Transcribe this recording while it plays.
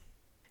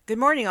Good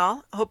morning,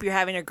 all. Hope you're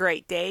having a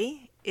great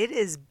day. It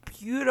is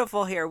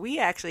beautiful here. We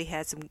actually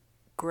had some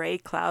gray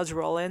clouds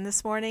roll in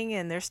this morning,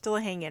 and they're still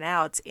hanging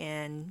out,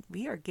 and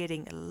we are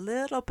getting a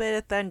little bit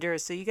of thunder,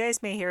 so you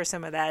guys may hear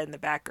some of that in the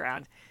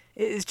background.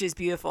 It is just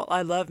beautiful.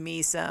 I love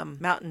me some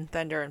mountain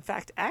thunder. In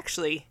fact,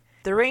 actually,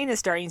 the rain is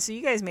starting, so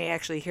you guys may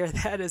actually hear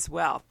that as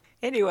well.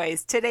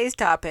 Anyways, today's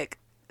topic,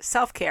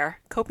 self-care,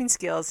 coping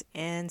skills,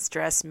 and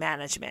stress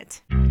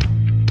management.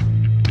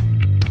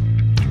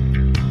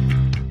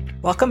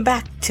 Welcome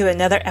back to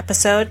another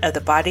episode of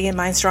the Body and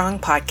Mind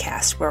Strong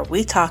podcast, where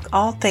we talk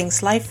all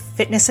things life,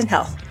 fitness, and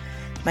health.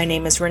 My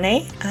name is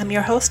Renee. I'm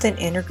your host and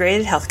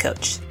integrated health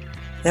coach.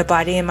 The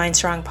Body and Mind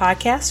Strong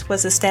podcast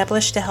was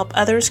established to help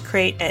others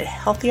create a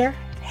healthier,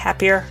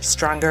 happier,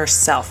 stronger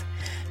self.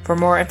 For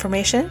more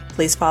information,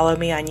 please follow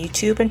me on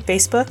YouTube and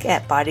Facebook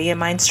at Body and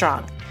Mind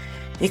Strong.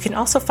 You can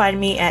also find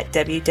me at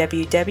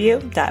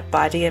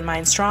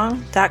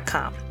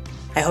www.bodyandmindstrong.com.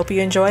 I hope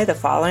you enjoy the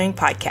following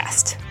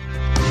podcast.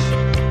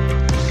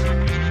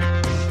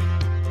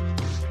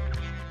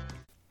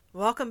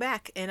 Welcome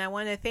back, and I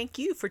want to thank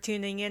you for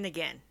tuning in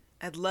again.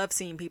 I'd love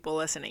seeing people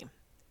listening.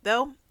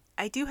 Though,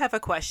 I do have a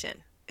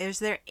question. Is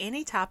there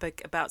any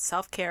topic about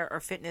self-care or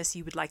fitness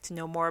you would like to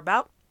know more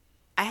about?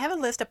 I have a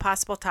list of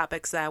possible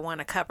topics that I want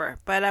to cover,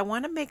 but I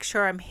want to make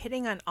sure I'm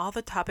hitting on all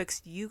the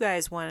topics you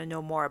guys want to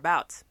know more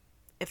about.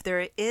 If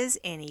there is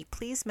any,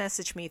 please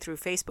message me through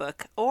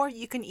Facebook, or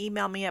you can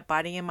email me at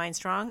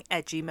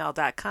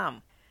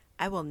bodyandmindstrong@gmail.com.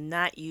 I will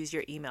not use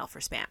your email for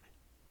spam.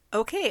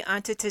 Okay,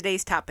 on to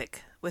today's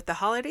topic. With the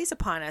holidays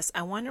upon us,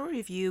 I want to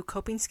review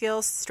coping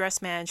skills,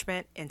 stress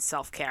management, and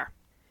self-care.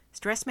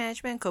 Stress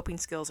management and coping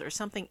skills are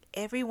something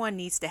everyone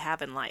needs to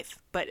have in life,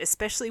 but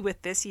especially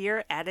with this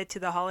year added to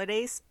the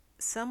holidays,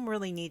 some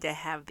really need to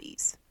have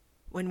these.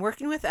 When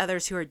working with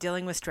others who are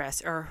dealing with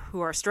stress or who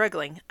are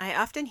struggling, I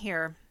often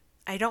hear,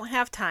 "I don't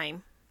have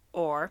time,"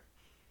 or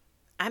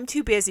 "I'm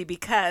too busy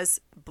because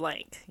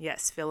blank."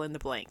 Yes, fill in the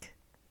blank.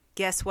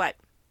 Guess what?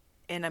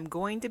 And I'm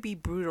going to be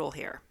brutal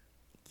here.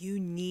 You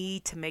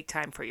need to make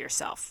time for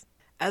yourself.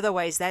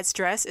 Otherwise, that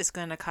stress is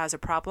going to cause a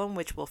problem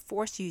which will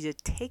force you to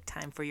take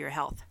time for your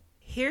health.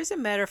 Here's a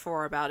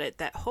metaphor about it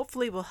that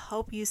hopefully will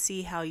help you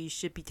see how you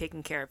should be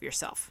taking care of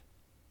yourself.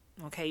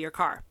 Okay, your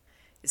car.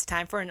 It's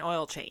time for an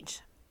oil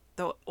change.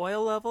 The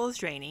oil level is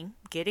draining,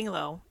 getting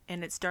low,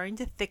 and it's starting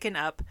to thicken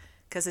up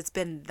because it's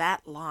been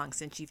that long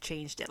since you've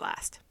changed it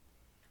last.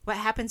 What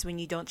happens when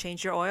you don't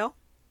change your oil?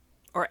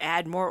 Or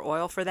add more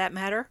oil for that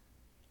matter?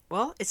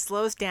 Well, it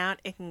slows down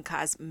and can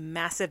cause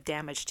massive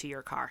damage to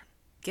your car.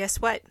 Guess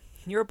what?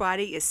 Your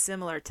body is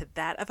similar to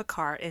that of a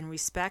car in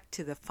respect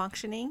to the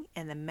functioning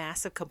and the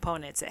massive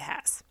components it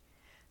has.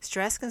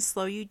 Stress can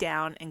slow you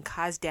down and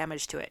cause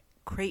damage to it,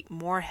 create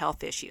more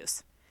health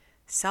issues.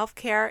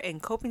 Self-care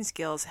and coping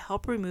skills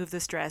help remove the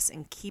stress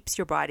and keeps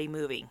your body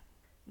moving.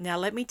 Now,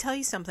 let me tell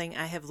you something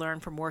I have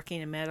learned from working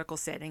in medical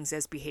settings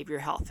as behavioral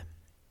health.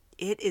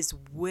 It is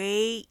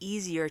way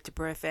easier to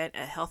prevent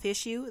a health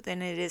issue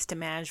than it is to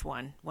manage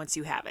one once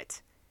you have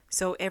it.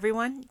 So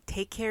everyone,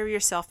 take care of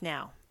yourself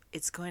now.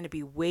 It's going to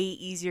be way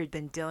easier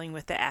than dealing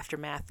with the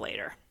aftermath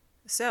later.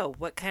 So,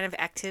 what kind of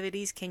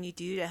activities can you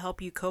do to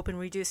help you cope and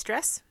reduce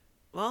stress?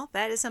 Well,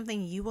 that is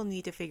something you will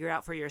need to figure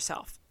out for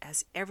yourself,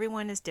 as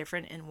everyone is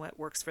different in what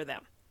works for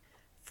them.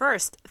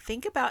 First,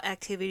 think about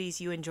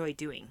activities you enjoy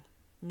doing,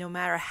 no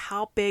matter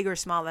how big or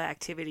small the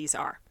activities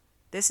are.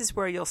 This is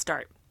where you'll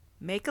start.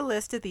 Make a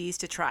list of these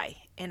to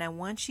try, and I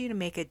want you to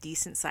make a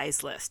decent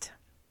sized list.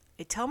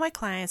 I tell my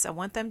clients I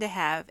want them to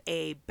have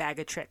a bag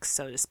of tricks,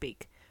 so to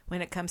speak,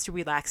 when it comes to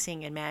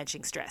relaxing and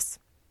managing stress.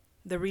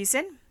 The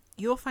reason?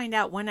 You'll find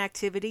out one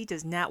activity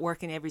does not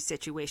work in every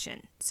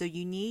situation, so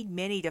you need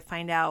many to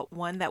find out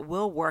one that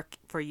will work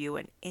for you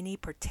in any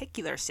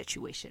particular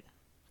situation.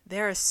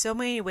 There are so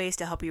many ways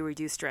to help you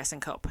reduce stress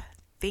and cope.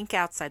 Think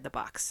outside the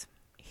box.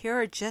 Here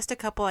are just a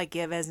couple I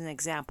give as an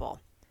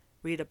example.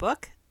 Read a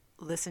book,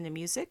 listen to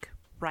music,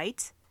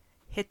 write,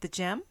 hit the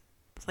gym,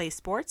 play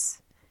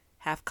sports,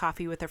 have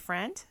coffee with a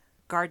friend,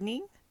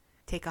 gardening,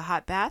 take a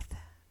hot bath,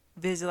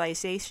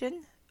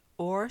 visualization,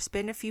 or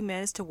spend a few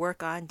minutes to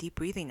work on deep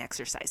breathing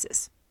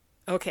exercises.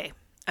 Okay,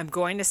 I'm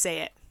going to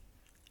say it.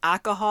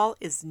 Alcohol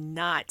is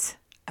not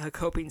a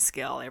coping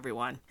skill,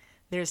 everyone.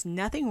 There's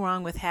nothing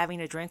wrong with having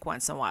a drink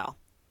once in a while.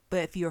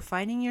 But if you're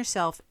finding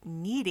yourself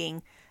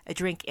needing a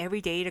drink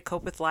every day to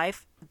cope with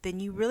life, then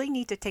you really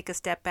need to take a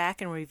step back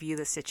and review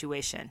the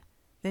situation.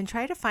 Then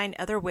try to find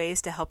other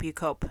ways to help you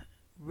cope.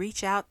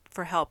 Reach out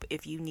for help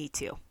if you need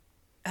to.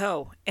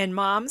 Oh, and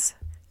moms,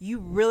 you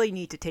really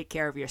need to take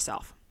care of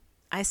yourself.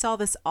 I saw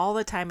this all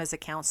the time as a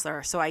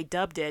counselor, so I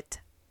dubbed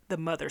it the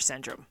mother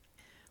syndrome.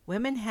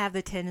 Women have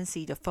the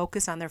tendency to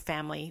focus on their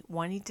family,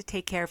 wanting to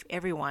take care of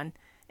everyone,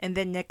 and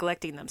then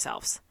neglecting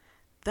themselves,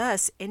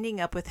 thus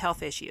ending up with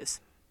health issues.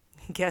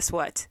 Guess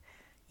what?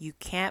 You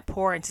can't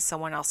pour into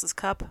someone else's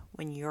cup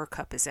when your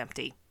cup is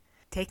empty.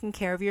 Taking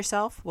care of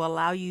yourself will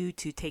allow you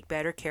to take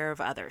better care of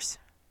others.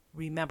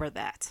 Remember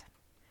that.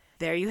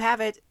 There you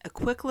have it, a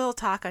quick little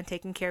talk on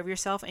taking care of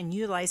yourself and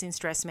utilizing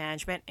stress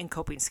management and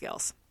coping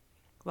skills.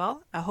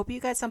 Well, I hope you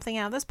got something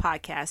out of this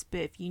podcast,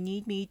 but if you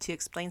need me to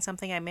explain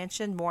something I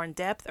mentioned more in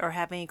depth or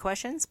have any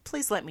questions,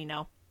 please let me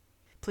know.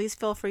 Please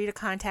feel free to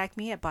contact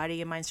me at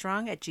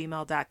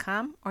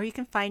bodyandmindstrong@gmail.com, or you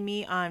can find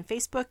me on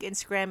Facebook,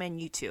 Instagram, and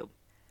YouTube.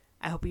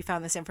 I hope you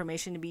found this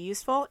information to be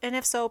useful, and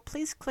if so,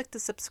 please click the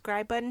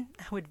subscribe button.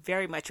 I would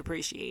very much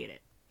appreciate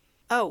it.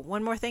 Oh,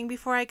 one more thing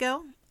before I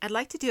go. I'd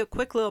like to do a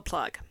quick little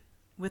plug.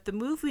 With the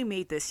move we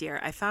made this year,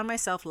 I found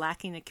myself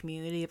lacking a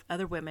community of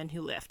other women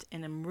who lift,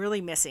 and I'm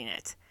really missing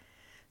it.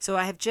 So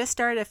I have just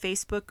started a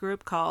Facebook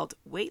group called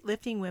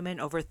Weightlifting Women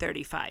Over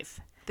 35.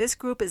 This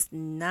group is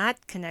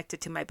not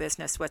connected to my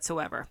business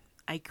whatsoever.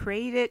 I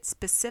created it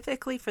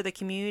specifically for the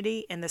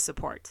community and the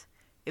support.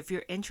 If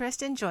you're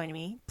interested in joining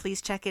me,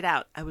 please check it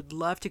out. I would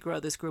love to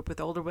grow this group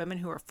with older women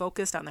who are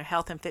focused on their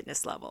health and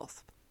fitness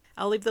levels.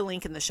 I'll leave the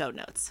link in the show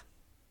notes.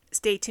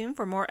 Stay tuned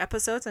for more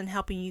episodes on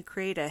helping you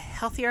create a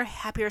healthier,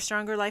 happier,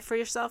 stronger life for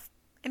yourself.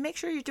 And make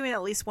sure you're doing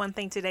at least one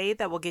thing today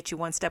that will get you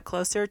one step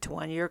closer to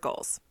one of your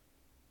goals.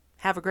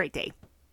 Have a great day.